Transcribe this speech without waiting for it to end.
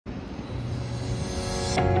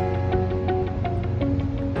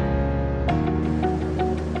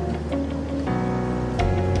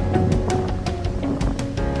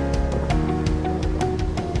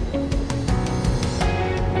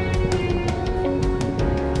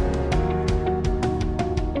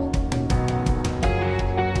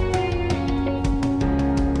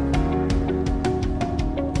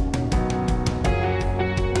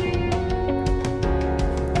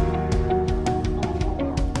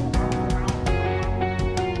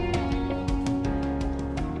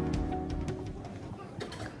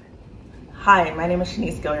Hi, my name is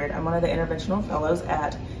Shenise Gilyard. I'm one of the interventional fellows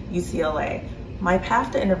at UCLA. My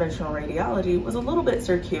path to interventional radiology was a little bit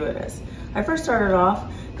circuitous. I first started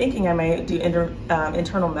off thinking I might do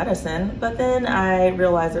internal medicine, but then I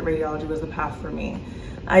realized that radiology was the path for me.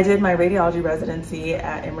 I did my radiology residency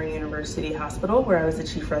at Emory University Hospital, where I was the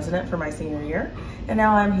chief resident for my senior year, and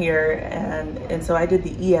now I'm here, and so I did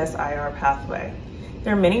the SIR pathway.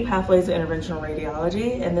 There are many pathways to interventional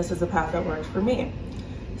radiology, and this is the path that worked for me.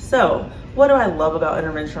 So, what do I love about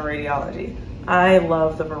interventional radiology? I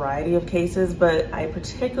love the variety of cases, but I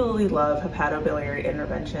particularly love hepatobiliary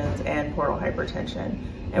interventions and portal hypertension.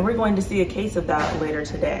 And we're going to see a case of that later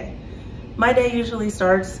today. My day usually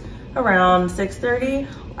starts around 6:30.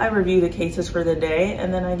 I review the cases for the day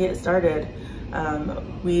and then I get started.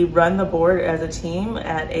 We run the board as a team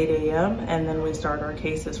at 8 a.m. and then we start our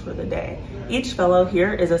cases for the day. Each fellow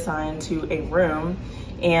here is assigned to a room,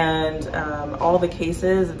 and all the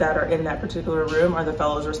cases that are in that particular room are the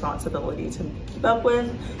fellow's responsibility to keep up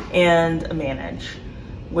with and manage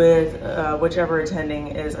with whichever attending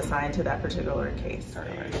is assigned to that particular case.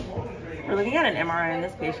 We're looking at an MRI in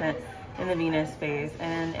this patient in the venous phase,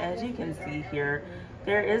 and as you can see here,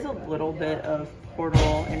 there is a little bit of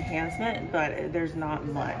portal enhancement, but there's not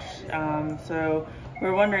much. So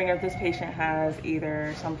we're wondering if this patient has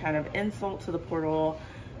either some kind of insult to the portal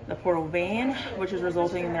vein, which is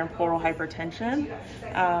resulting in their portal hypertension,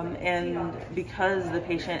 and because the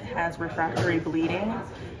patient has refractory bleeding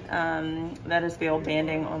that has failed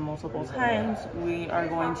banding on multiple times, we are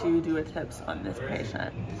going to do a TIPS on this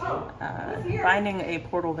patient. Finding a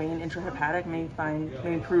portal vein intrahepatic may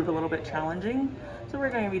prove a little bit challenging, so we're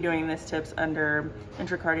going to be doing this TIPS under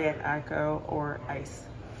intracardiac echo or ICE.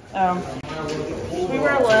 We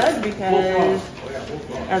wear lead because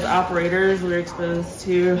as operators we're exposed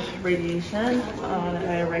to radiation on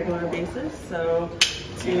a regular basis, so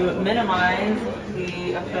to minimize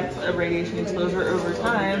the effects of radiation exposure over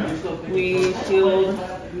time, we shield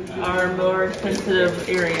our more sensitive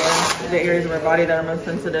areas, the areas of our body that are most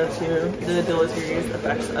sensitive to the deleterious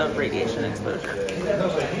effects of radiation exposure.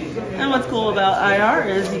 And what's cool about IR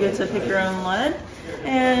is you get to pick your own lead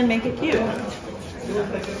and make it cute.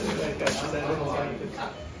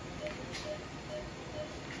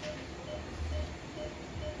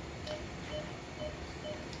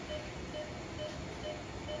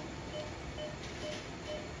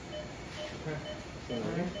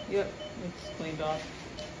 Yep, it's cleaned off.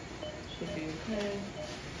 Should be okay.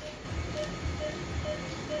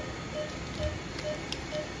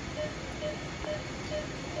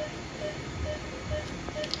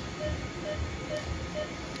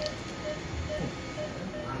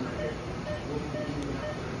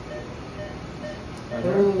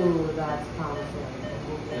 Ooh, that's promising.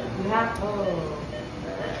 You have,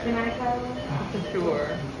 can I try? Sure.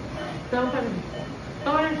 Don't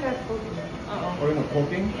want to try poking. Uh-oh. Or you know,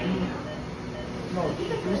 poking? No, do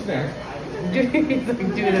snare. He's like, do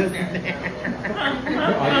this there.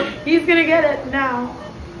 He's gonna get it now.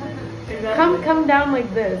 Come down like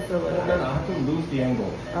this a little bit. I have to lose the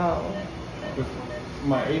angle. Oh.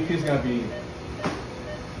 My AP is gonna be.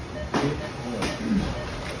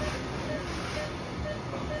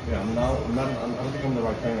 Yeah, I don't think I'm the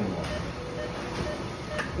right trainer anymore.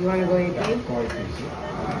 You want to go AP? Yeah, go AP.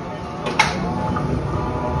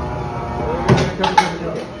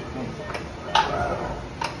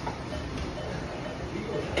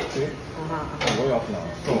 See? I'm way off now.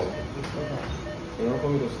 So, in order for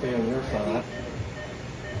me to stay on your side.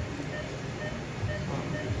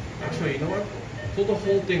 Actually, you know what? Pull the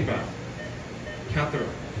whole thing back. Catheter.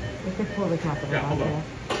 You could pull the catheter Yeah, back. hold on.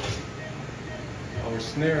 Our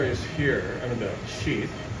snare is here under the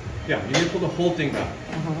sheath. Yeah, you need to pull the whole thing back.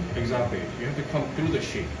 Exactly. You have to come through the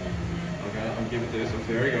sheath. Okay, I'm giving this.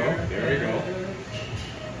 There you go. There you go.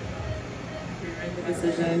 The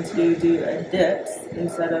decision to do a DIPS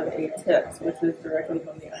instead of a TIPS, which is directly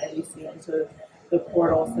from the IVC into the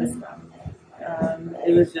portal system.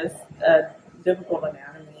 It was just a difficult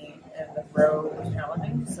anatomy, and the throw was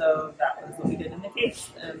challenging, so that was what we did in the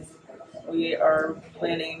case. And We are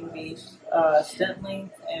planning the stent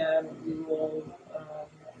length, and we will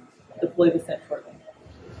deploy the stent shortly.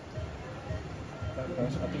 I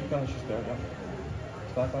think finish there, yeah.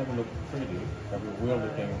 Start by to look 3D, but we're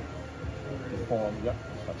looking the form, yep,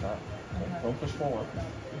 that's that. Okay. Don't push forward,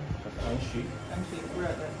 just unsheath. Unsheath, we're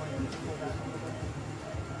at that point.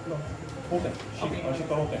 No, hold it, sheath, unsheath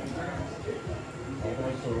the whole thing. All the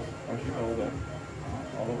way through, unsheath the whole thing.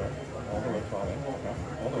 All the way, Father, yeah,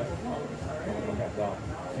 all the way. Okay, now,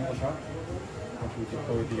 single shot. Once we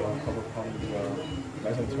deploy the cover poly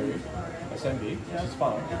mesentery assembly, which is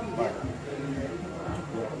fine. Right.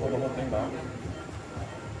 Pull the whole thing back.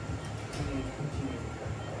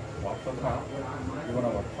 Watch the top. You want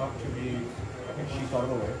our top to be, I think, sheath all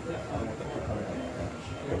the way. I don't want that to come in.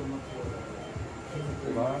 Good.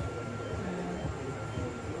 Pull back.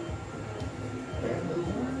 Okay.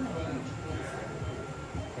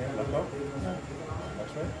 Okay, let go.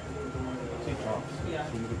 Next way. See, chops. Yeah.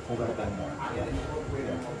 So you need to pull that down more. Yeah.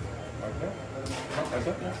 Right there. That's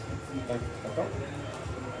it. Let go.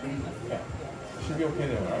 Yeah. Should be okay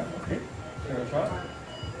there, right? Okay. Single shot.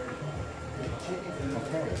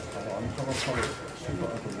 Okay. I'm cover super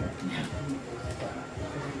ugly.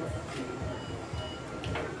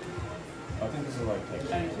 I think this is the right take.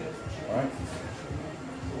 Alright.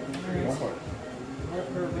 Go for it.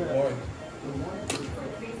 Boy.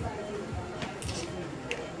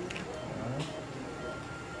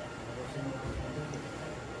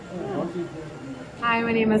 Hi,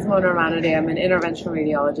 my name is Mona Ranade. I'm an interventional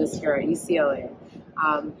radiologist here at UCLA.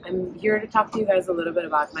 I'm here to talk to you guys a little bit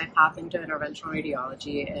about my path into interventional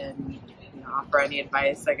radiology and offer any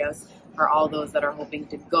advice, I guess, for all those that are hoping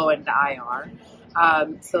to go into IR.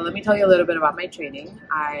 So let me tell you a little bit about my training.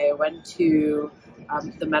 I went to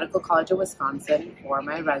the Medical College of Wisconsin for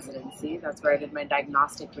my residency. That's where I did my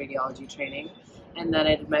diagnostic radiology training. And then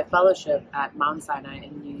I did my fellowship at Mount Sinai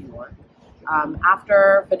in New York.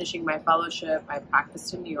 After finishing my fellowship, I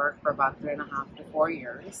practiced in New York for about 3.5 to 4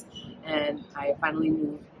 years, and I finally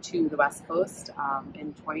moved to the West Coast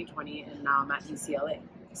in 2020, and now I'm at UCLA.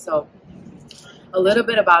 So a little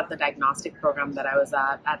bit about the diagnostic program that I was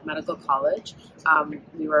at Medical College.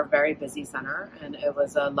 We were a very busy center, and it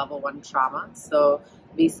was a level 1 trauma. So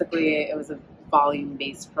basically, it was a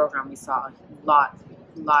volume-based program. We saw a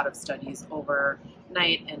lot of studies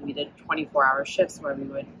overnight, and we did 24-hour shifts where we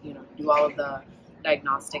would, do all of the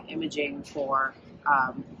diagnostic imaging for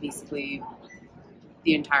basically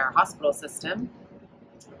the entire hospital system.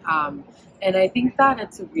 And I think that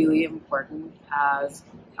it's really important as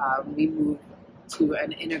we move to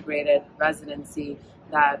an integrated residency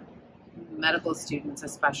that medical students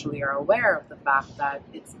especially are aware of the fact that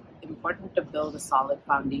it's important to build a solid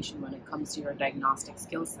foundation when it comes to your diagnostic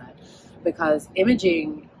skill set, because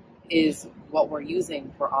imaging is what we're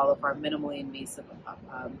using for all of our minimally invasive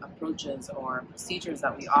approaches or procedures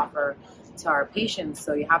that we offer to our patients.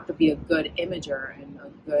 So you have to be a good imager and a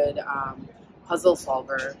good puzzle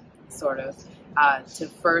solver, sort of, to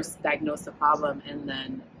first diagnose the problem and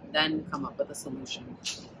then come up with a solution.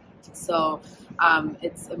 So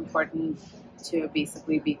it's important to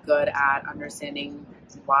basically be good at understanding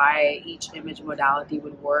why each image modality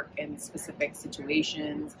would work in specific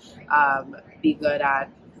situations, be good at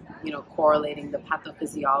correlating the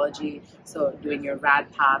pathophysiology, so doing your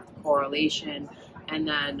rad path correlation, and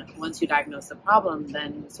then once you diagnose the problem,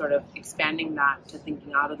 then sort of expanding that to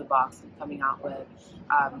thinking out of the box and coming out with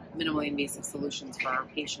minimally invasive solutions for our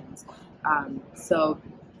patients. So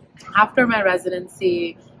after my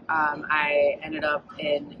residency, I ended up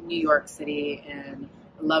in New York City and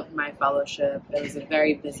loved my fellowship. It was a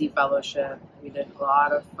very busy fellowship. We did a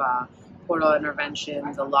lot of portal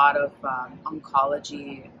interventions, a lot of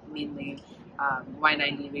oncology, mainly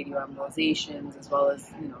Y90 radioembolizations, as well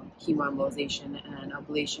as chemoembolization and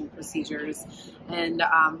ablation procedures. And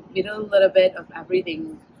we did a little bit of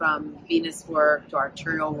everything from venous work to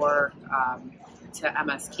arterial work to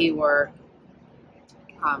MSK work.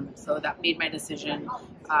 So that made my decision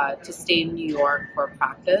to stay in New York for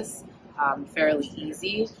practice fairly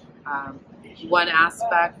easy. One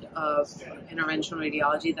aspect of interventional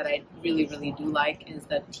radiology that I really do like is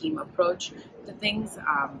the team approach to things.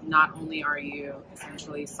 Not only are you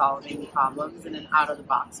essentially solving problems in an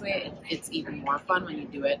out-of-the-box way, it's even more fun when you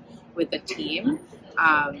do it with a team.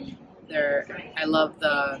 I love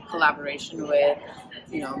the collaboration with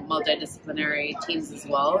multidisciplinary teams as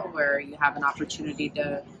well, where you have an opportunity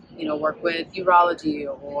to work with urology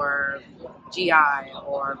or GI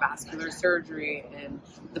or vascular surgery, and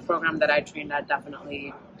the program that I trained at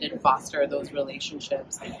definitely did foster those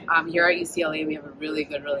relationships. Here at UCLA, we have a really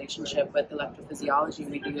good relationship with electrophysiology.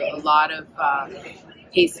 We do a lot of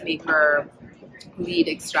pacemaker lead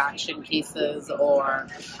extraction cases, or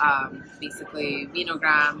basically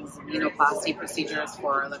venograms, venoplasty procedures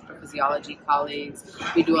for electrophysiology colleagues.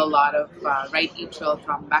 We do a lot of right atrial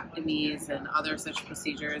thrombectomies and other such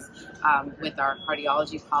procedures with our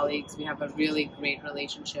cardiology colleagues. We have a really great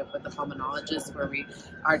relationship with the pulmonologists, where we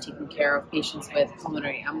are taking care of patients with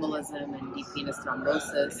pulmonary embolism and deep venous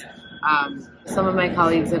thrombosis. Some of my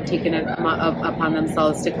colleagues have taken it upon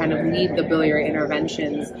themselves to kind of lead the biliary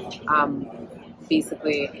interventions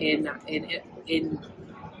basically in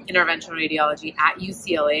interventional radiology at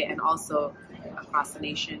UCLA and also across the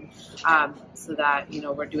nation, so that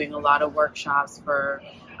we're doing a lot of workshops for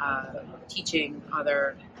teaching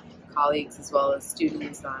other colleagues as well as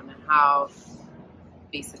students on how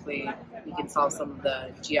basically we can solve some of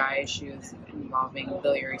the GI issues involving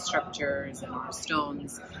biliary structures and our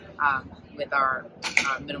stones with our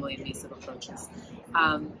minimally invasive approaches.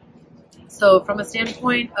 So from a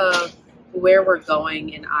standpoint of where we're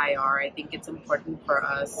going in IR, I think it's important for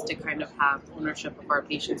us to kind of have ownership of our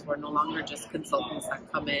patients. We're no longer just consultants that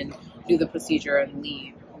come in, do the procedure, and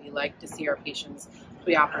leave. We like to see our patients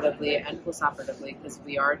preoperatively and postoperatively, because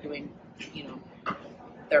we are doing,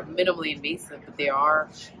 they're minimally invasive, but they are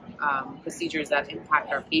procedures that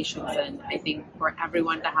impact our patients. And I think for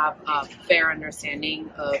everyone to have a fair understanding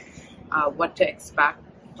of what to expect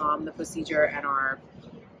from the procedure and our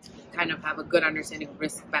kind of have a good understanding of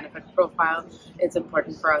risk-benefit profile, it's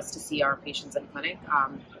important for us to see our patients in clinic.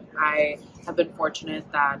 I have been fortunate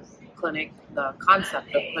that the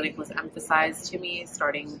concept of clinic was emphasized to me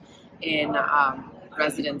starting in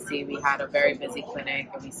residency. We had a very busy clinic,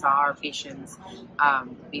 and we saw our patients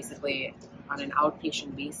basically on an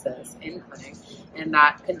outpatient basis in clinic, and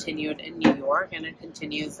that continued in New York, and it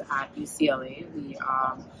continues at UCLA. We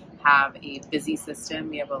have a busy system.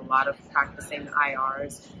 We have a lot of practicing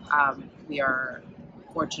IRs. We are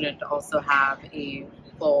fortunate to also have a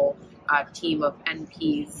full team of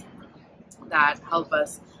NPs that help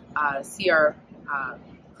us see our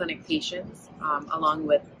clinic patients, along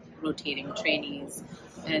with rotating trainees.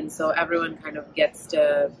 And so everyone kind of gets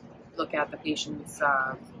to look at the patient's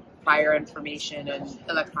prior information and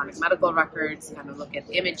electronic medical records, kind of look at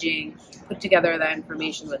imaging, put together the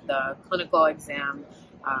information with the clinical exam,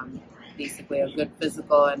 basically a good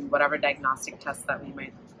physical and whatever diagnostic tests that we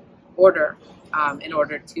might order in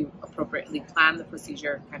order to appropriately plan the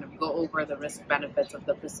procedure, kind of go over the risk benefits of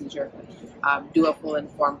the procedure, do a full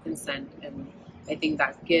informed consent. And I think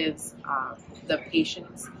that gives the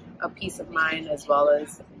patients a peace of mind, as well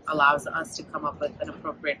as allows us to come up with an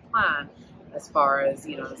appropriate plan as far as,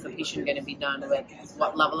 is the patient going to be done with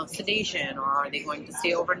what level of sedation, or are they going to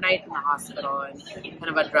stay overnight in the hospital, and kind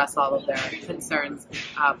of address all of their concerns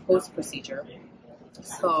post-procedure.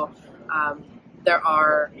 So there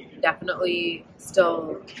are definitely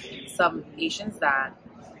still some patients that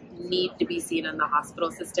need to be seen in the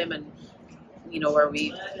hospital system, and, where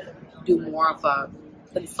we do more of a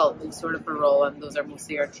consultant sort of a role, and those are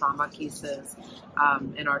mostly our trauma cases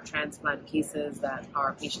and our transplant cases that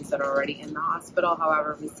are patients that are already in the hospital.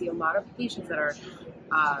 However, we see a lot of patients that are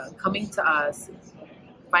coming to us,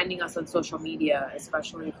 finding us on social media,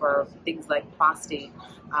 especially for things like prostate,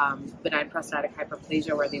 benign prostatic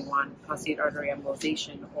hyperplasia, where they want prostate artery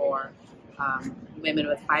embolization, or women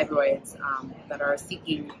with fibroids that are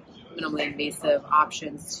seeking minimally invasive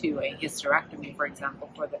options to a hysterectomy, for example,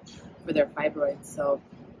 for their fibroids. So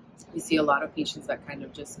we see a lot of patients that kind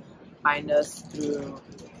of just find us through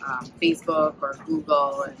Facebook or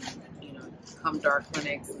Google, and come to our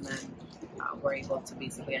clinics, and then we're able to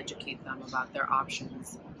basically educate them about their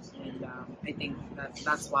options. And I think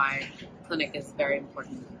that's why clinic is very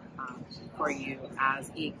important for you as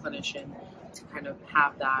a clinician, to kind of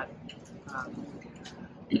have that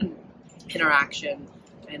interaction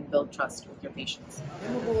and build trust with your patients.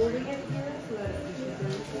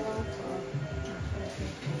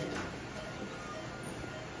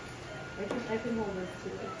 I can hold this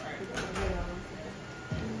too.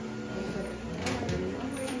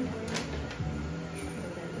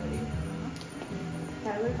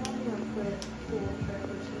 Tyler told me to put at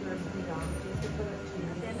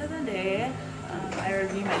the end of the day, I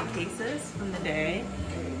review my cases from the day,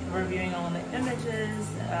 reviewing all of the images,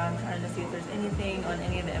 trying to see if there's anything on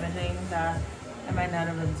any of the imaging that I might not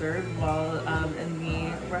have observed while in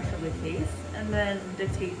the rush of the case, and then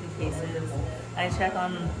dictate the cases. I check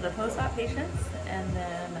on the post-op patients, and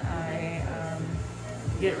then I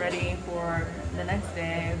get ready for the next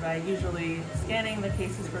day by usually scanning the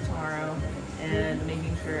cases for tomorrow and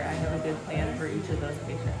making sure I have a good plan for each of those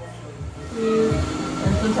patients.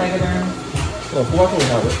 And some Tegaderm. Well, we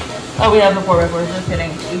have it. Oh, we have the 4x4s, just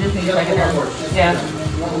kidding. We just need Tegaderm. Yeah.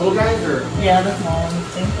 want the little guys or? Yeah, the small ones.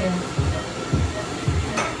 Thank you.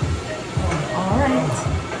 All right.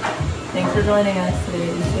 Thanks for joining us today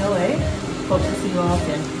at UCLA. Hope to see you all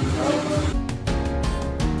soon.